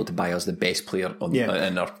 that should be able to buy us the best player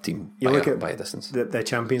in our team by a distance. The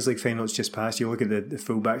Champions League finals just passed. You look at the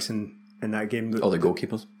fullbacks in that game. All the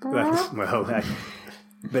goalkeepers. Well,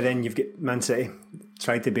 but then you've got Man City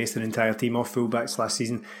tried to base their entire team off fullbacks last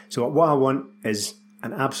season. So what I want is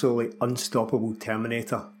an absolutely unstoppable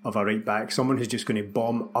terminator of a right back, someone who's just going to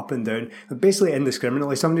bomb up and down, basically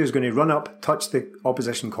indiscriminately, somebody who's going to run up, touch the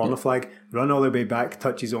opposition corner flag, run all the way back,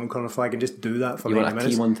 touch his own corner flag, and just do that for 90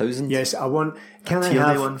 minutes. You want a T1000? Yes, I want. Can I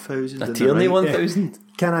have 1000? A Tierney 1000?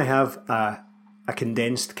 Can I have a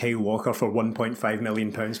condensed Kyle Walker for £1.5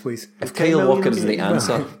 million, please? If Kyle Walker's the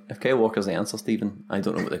answer, Stephen, I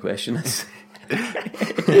don't know what the question is.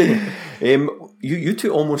 You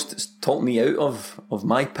two almost talked me out of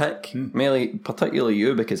my pick, Melly, particularly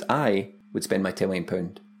you, because I would spend my £10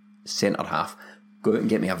 million centre half. Go out and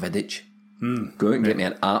get me a Vidic. Go out and get me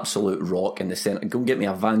an absolute rock in the centre. Go and get me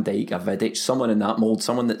a Van Dijk, a Vidic, someone in that mould,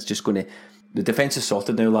 someone that's just going to. The defence is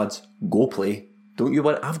sorted now, lads. Go play. Don't you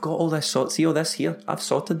worry. I've got all this sorted. See all this here? I've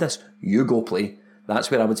sorted this. You go play.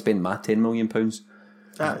 That's where I would spend my £10 million.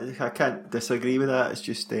 I can't disagree with that. It's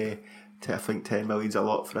just I think 10 million's a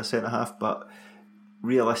lot for a centre half, but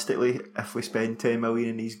realistically, if we spend 10 million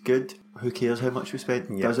and he's good, who cares how much we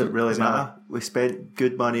spent? Doesn't really matter. We spent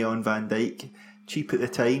good money on Van Dijk, cheap at the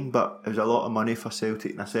time, but it was a lot of money for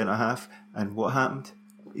Celtic in a centre half. And what happened?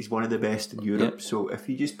 He's one of the best in Europe. Yep. So if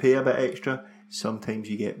you just pay a bit extra, sometimes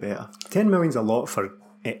you get better. 10 million's a lot for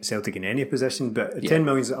Celtic in any position, but 10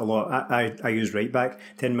 million's a lot. I use right back.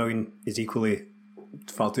 10 million is equally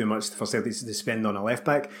far too much for Celtic to spend on a left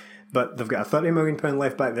back. But they've got a £30 million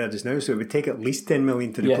left back there just now, so it would take at least 10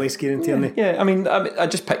 million to replace Kieran Tierney. Yeah, I mean, I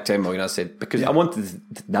just picked 10 million, I said, because I wanted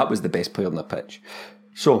that was the best player on the pitch.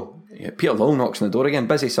 So, Peter Long knocks on the door again.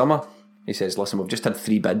 Busy summer. He says, listen, we've just had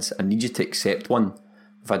 3 bids. I need you to accept one.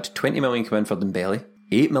 We've had 20 million come in for Dembele,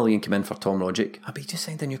 8 million come in for Tom Rogic. But he just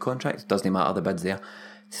signed a new contract. Doesn't matter, the bid's there.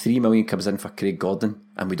 3 million comes in for Craig Gordon,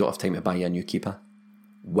 and we don't have time to buy you a new keeper.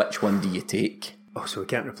 Which one do you take? Oh, so we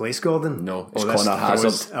can't replace Gordon? No, it's Connor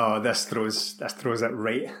Hazard. This throws it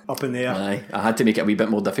right up in the air. Aye, I had to make it a wee bit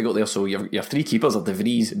more difficult there. So your 3 keepers are De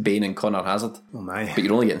Vries, Bain and Connor Hazard. Oh my! But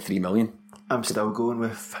you're only getting 3 million. I'm still going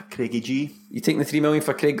with Craigie G. You taking the 3 million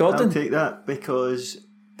for Craig Gordon? I'll take that because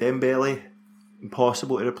Dembele,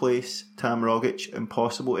 impossible to replace. Tam Rogic,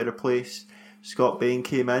 impossible to replace. Scott Bain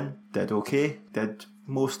came in, did okay, did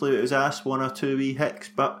mostly it was asked, 1 or 2 wee hicks,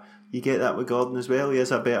 but you get that with Gordon as well. He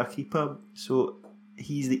is a better keeper, so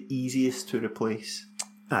he's the easiest to replace.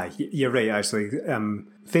 You're right, actually.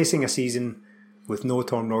 Facing a season with no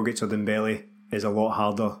Tom Rogic or Dembele is a lot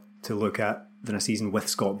harder to look at than a season with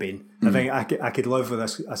Scott Bain. I think I could live with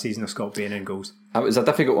a season of Scott Bain in goals. It was a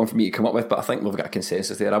difficult one for me to come up with, but I think we've got a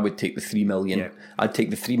consensus there. I would take the 3 million. Yeah. I'd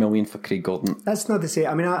take the 3 million for Craig Gordon. That's not to say,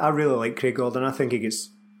 I mean, I really like Craig Gordon. I think he gets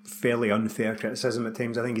fairly unfair criticism at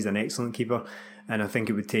times. I think he's an excellent keeper, and I think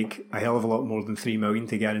it would take a hell of a lot more than 3 million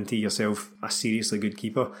to guarantee yourself a seriously good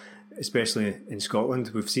keeper, especially in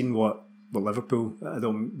Scotland. We've seen what Liverpool, I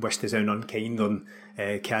don't wish to sound unkind on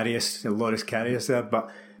Loris Karius there,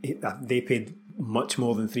 but they paid much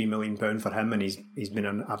more than £3 million for him, and he's been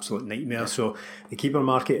an absolute nightmare. So the keeper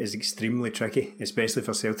market is extremely tricky, especially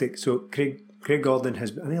for Celtic. So Craig Gordon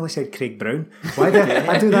has. I nearly said Craig Brown. Why did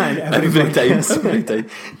I do that every time?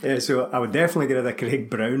 Yeah, so I would definitely get rid of Craig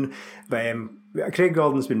Brown. But Craig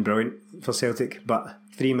Gordon's been brilliant for Celtic, but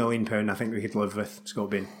 £3 million, I think we could live with Scott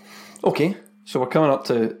Bain. Okay, so we're coming up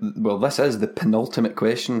to, well, this is the penultimate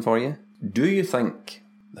question for you. Do you think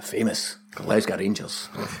the famous Glasgow Rangers,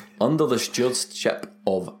 under the stewardship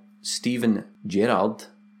of Steven Gerrard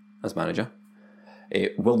as manager,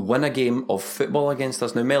 will win a game of football against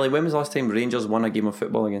us? Now, Melly, when was the last time Rangers won a game of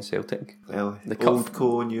football against Celtic? Well, the old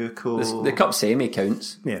co, new co. The cup semi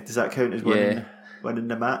counts. Yeah. Does that count as winning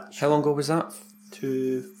the match? How long ago was that?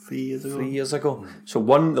 3 years ago. 3 years ago. So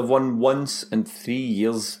they've won once in 3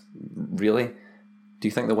 years, really. Do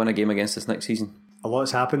you think they'll win a game against us next season? A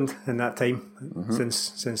lot's happened in that time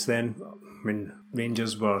since then. I mean,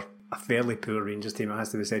 Rangers were a fairly poor Rangers team, it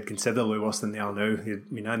has to be said, considerably worse than they are now. I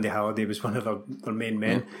mean, Andy Halliday was one of their main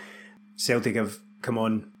men. Celtic have come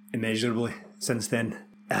on immeasurably since then.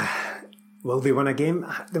 Will they win a game?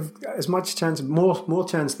 They've got as much chance, more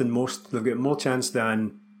chance than most. They've got more chance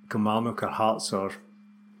than Kilmarnock or Hearts or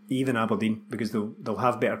even Aberdeen, because they'll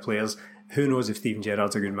have better players. Who knows if Steven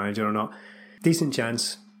Gerrard's a good manager or not? Decent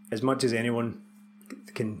chance, as much as anyone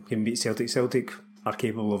can beat Celtic. Celtic are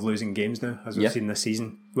capable of losing games now, as we've seen this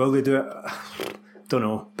season. Will they do it? Don't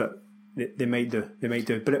know, but they might do. They might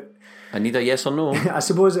do. But I need a yes or no. I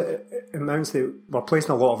suppose it amounts to, we're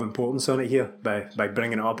placing a lot of importance on it here by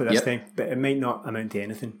bringing it up at this time, but it might not amount to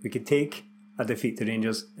anything. We could take a defeat to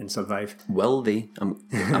Rangers and survive. Will they?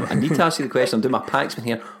 I need to ask you the question. I'm doing my Paxman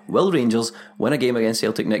here. Will Rangers win a game against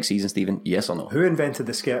Celtic next season, Stephen? Yes or no? Who invented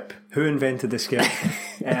the skip?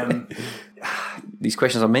 These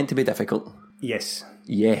questions are meant to be difficult. Yes.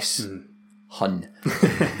 Hun.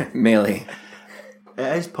 Melee.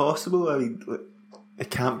 It is possible. I mean,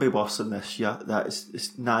 it can't be worse than this year.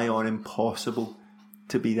 It's nigh on impossible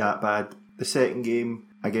to be that bad. The second game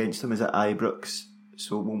against them is at Ibrox,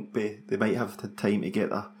 so it won't be. They might have the time to get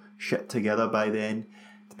their shit together by then.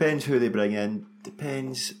 Depends who they bring in.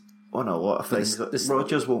 Depends on a lot of things.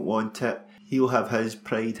 Rodgers won't want it. He'll have his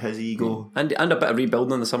pride, his ego, and a bit of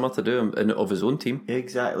rebuilding in the summer to do of his own team.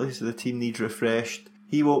 Exactly. So the team needs refreshed.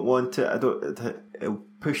 He won't want it. It'll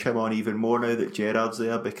push him on even more now that Gerrard's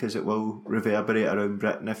there, because it will reverberate around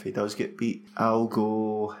Britain if he does get beat. I'll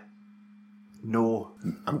go no.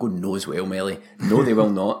 I'm going no as well, Melly. No, they will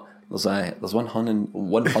not. There's one hun in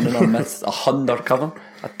our midst, a Hunder cover,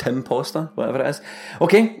 a Tim Poster, whatever it is.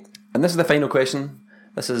 Okay, and this is the final question.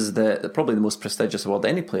 This is probably the most prestigious award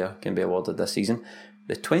any player can be awarded this season.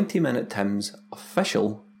 The 20-Minute Tim's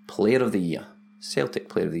official Player of the Year. Celtic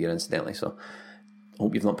Player of the Year, incidentally, so I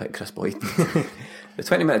hope you've not picked Chris Boyd. The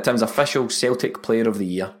 20-Minute Tim's official Celtic Player of the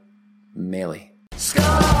Year. Melee.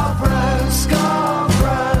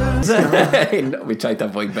 We tried to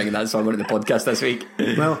avoid bringing that song onto the podcast this week.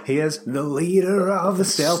 Well, he is the leader of the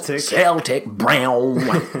Celtic Brown.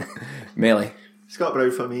 Melee. Scott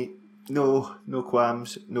Brown for me. No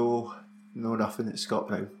qualms. No nothing. It's Scott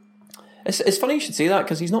Brown. It's funny you should say that,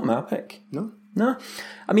 because he's not my pick. No.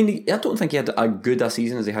 I mean, I don't think he had as good a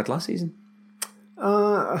season as he had last season.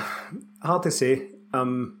 Hard to say.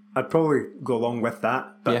 I'd probably go along with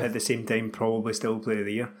that, but at the same time, probably still Player of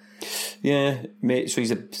the Year. Yeah, mate. So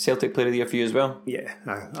he's a Celtic Player of the Year for you as well. Yeah,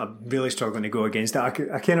 I'm really struggling to go against it. I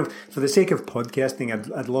kind of, for the sake of podcasting,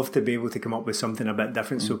 I'd love to be able to come up with something a bit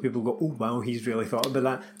different, so people go, "Oh wow, he's really thought about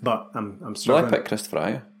that." But I'm struggling. Well, I picked Christopher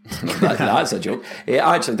Ayer. That's a joke.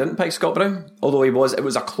 I actually didn't pick Scott Brown, although it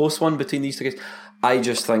was a close one between these two guys. I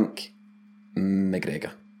just think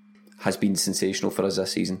McGregor has been sensational for us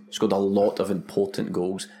this season. Scored a lot of important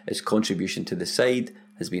goals. His contribution to the side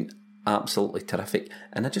has been absolutely terrific,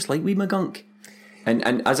 and I just like wee McGunk.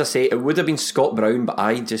 And as I say, it would have been Scott Brown, but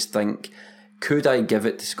I just think, could I give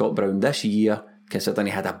it to Scott Brown this year, considering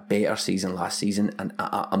he had a better season last season? And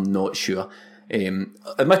I'm not sure.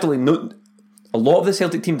 Admittedly, a lot of the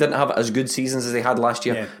Celtic team didn't have as good seasons as they had last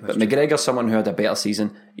year, but McGregor's someone who had a better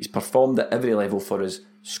season. He's performed at every level for us,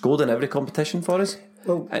 scored in every competition for us,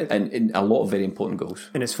 and a lot of very important goals.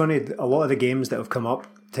 And it's funny, a lot of the games that have come up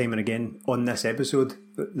time and again on this episode,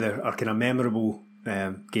 there are kind of memorable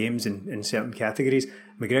games in certain categories.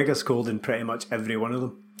 McGregor scored in pretty much every one of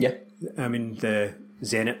them. Yeah. I mean, the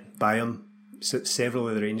Zenit, Bayern, several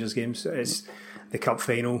of the Rangers games, it's the cup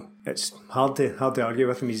final. It's hard to argue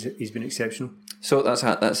with him. He's been exceptional. So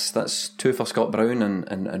that's 2 for Scott Brown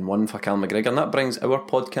and 1 for Cal McGregor, and that brings our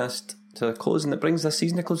podcast to a close, and it brings this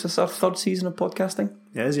season to close. This is our 3rd season of podcasting.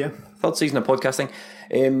 It is, yeah. 3rd season of podcasting.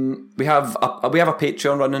 We have a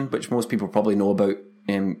Patreon running, which most people probably know about.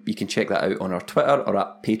 You can check that out on our Twitter or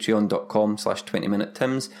at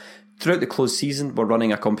patreon.com/20minutetims. Throughout the closed season, we're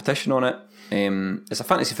running a competition on it. It's a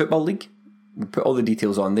fantasy football league. We put all the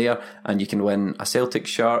details on there, and you can win a Celtic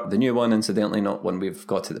shirt, the new one, incidentally, not one we've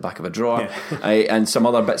got at the back of a drawer, and some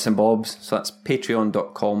other bits and bobs. So that's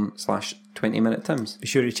patreon.com/20minutetims. Be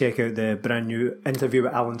sure to check out the brand new interview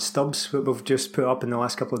with Alan Stubbs that we've just put up in the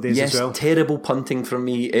last couple of days as well. Yes, terrible punting from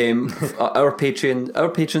me. Our patrons in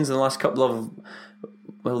the last couple of...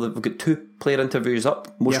 Well, we've got 2 player interviews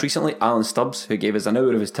up. Most recently, Alan Stubbs, who gave us an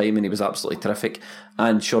hour of his time, and he was absolutely terrific.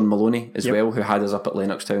 And Sean Maloney as well, who had us up at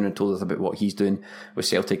Lennoxtown and told us about what he's doing with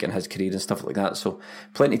Celtic and his career and stuff like that. So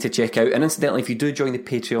plenty to check out. And incidentally, if you do join the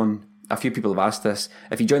Patreon, a few people have asked this,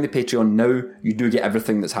 if you join the Patreon now, you do get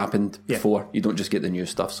everything that's happened before. You don't just get the new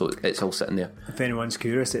stuff, so it's all sitting there. If anyone's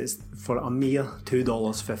curious, it's for a mere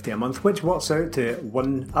 $2.50 a month, which works out to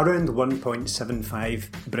around 1.75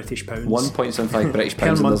 British pounds. 1.75 British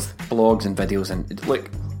pounds per and month. There's blogs and videos, and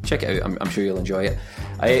look, check it out. I'm sure you'll enjoy it.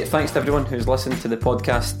 Thanks to everyone who's listened to the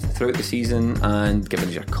podcast throughout the season and given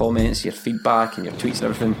us your comments, your feedback and your tweets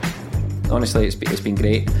and everything. Honestly, it's been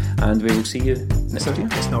great, and we will see you next time.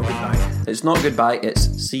 It's not goodbye. It's not goodbye, it's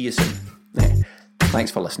see you soon.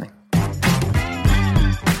 Thanks for listening.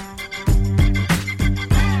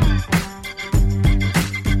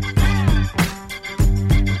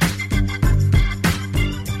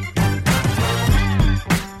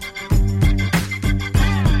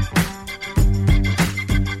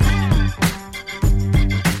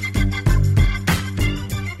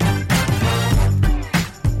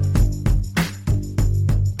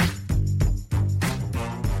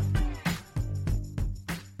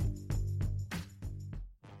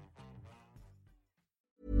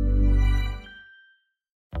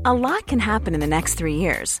 A lot can happen in the next 3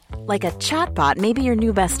 years. Like a chatbot may be your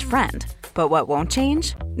new best friend. But what won't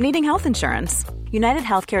change? Needing health insurance. United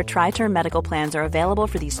Healthcare Tri-Term Medical Plans are available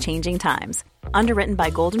for these changing times. Underwritten by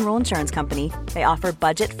Golden Rule Insurance Company, they offer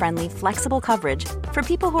budget-friendly, flexible coverage for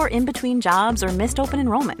people who are in between jobs or missed open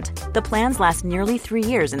enrollment. The plans last nearly 3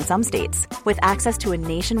 years in some states, with access to a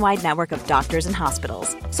nationwide network of doctors and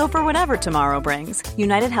hospitals. So for whatever tomorrow brings,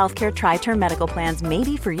 United Healthcare Tri-Term Medical Plans may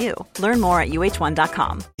be for you. Learn more at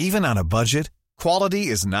uh1.com. Even on a budget, quality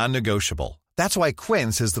is non-negotiable. That's why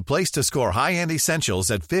Quince is the place to score high-end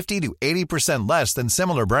essentials at 50 to 80% less than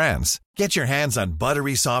similar brands. Get your hands on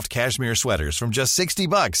buttery soft cashmere sweaters from just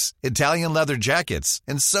 $60, Italian leather jackets,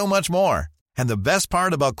 and so much more. And the best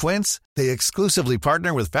part about Quince, they exclusively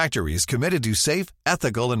partner with factories committed to safe,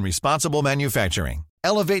 ethical, and responsible manufacturing.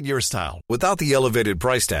 Elevate your style without the elevated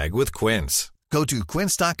price tag with Quince. Go to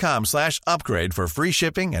quince.com/upgrade for free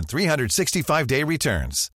shipping and 365-day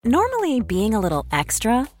returns. Normally, being a little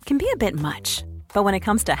extra can be a bit much. But when it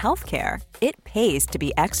comes to healthcare, it pays to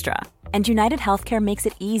be extra. And United Healthcare makes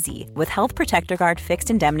it easy with Health Protector Guard fixed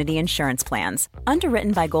indemnity insurance plans.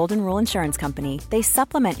 Underwritten by Golden Rule Insurance Company, they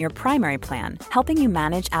supplement your primary plan, helping you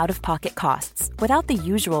manage out-of-pocket costs without the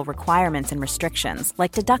usual requirements and restrictions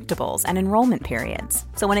like deductibles and enrollment periods.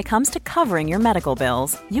 So when it comes to covering your medical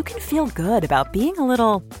bills, you can feel good about being a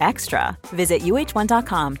little extra. Visit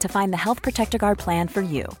uh1.com to find the Health Protector Guard plan for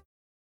you.